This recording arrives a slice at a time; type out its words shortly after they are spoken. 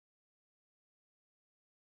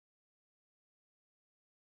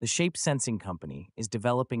The Shape Sensing Company is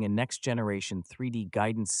developing a next-generation 3D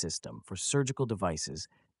guidance system for surgical devices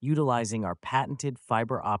utilizing our patented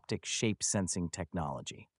fiber optic shape sensing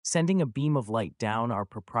technology. Sending a beam of light down our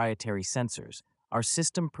proprietary sensors, our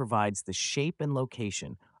system provides the shape and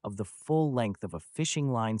location of the full length of a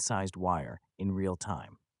fishing line-sized wire in real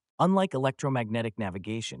time. Unlike electromagnetic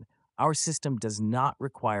navigation, our system does not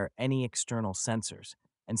require any external sensors,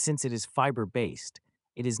 and since it is fiber-based,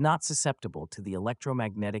 it is not susceptible to the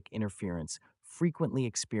electromagnetic interference frequently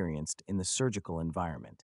experienced in the surgical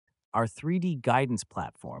environment. Our 3D guidance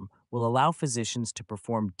platform will allow physicians to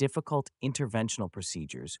perform difficult interventional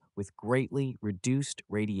procedures with greatly reduced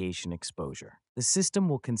radiation exposure. The system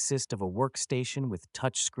will consist of a workstation with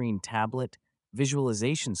touchscreen tablet,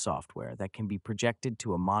 visualization software that can be projected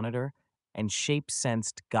to a monitor, and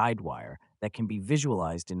shape-sensed guidewire that can be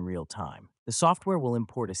visualized in real time. The software will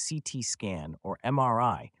import a CT scan or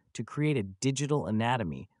MRI to create a digital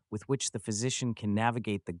anatomy with which the physician can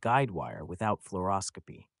navigate the guidewire without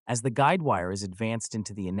fluoroscopy. As the guidewire is advanced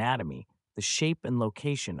into the anatomy, the shape and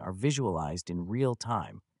location are visualized in real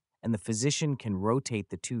time, and the physician can rotate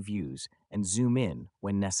the two views and zoom in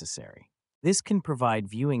when necessary. This can provide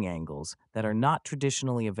viewing angles that are not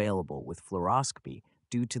traditionally available with fluoroscopy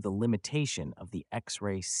due to the limitation of the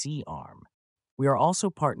X-ray C-arm. We are also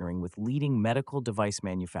partnering with leading medical device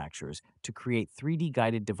manufacturers to create 3D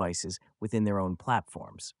guided devices within their own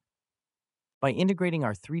platforms. By integrating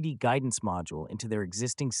our 3D guidance module into their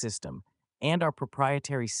existing system and our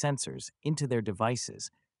proprietary sensors into their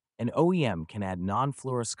devices, an OEM can add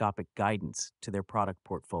non-fluoroscopic guidance to their product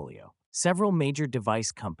portfolio. Several major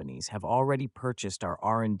device companies have already purchased our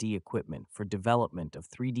R&D equipment for development of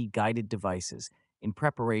 3D guided devices in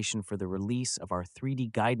preparation for the release of our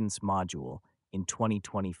 3D guidance module in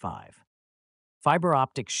 2025. Fiber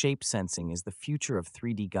optic shape sensing is the future of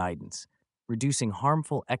 3D guidance, reducing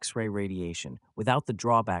harmful X-ray radiation without the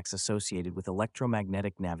drawbacks associated with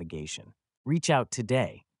electromagnetic navigation. Reach out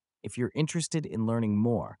today if you're interested in learning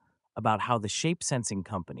more about how the Shape Sensing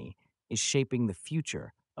Company is shaping the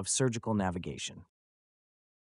future of surgical navigation.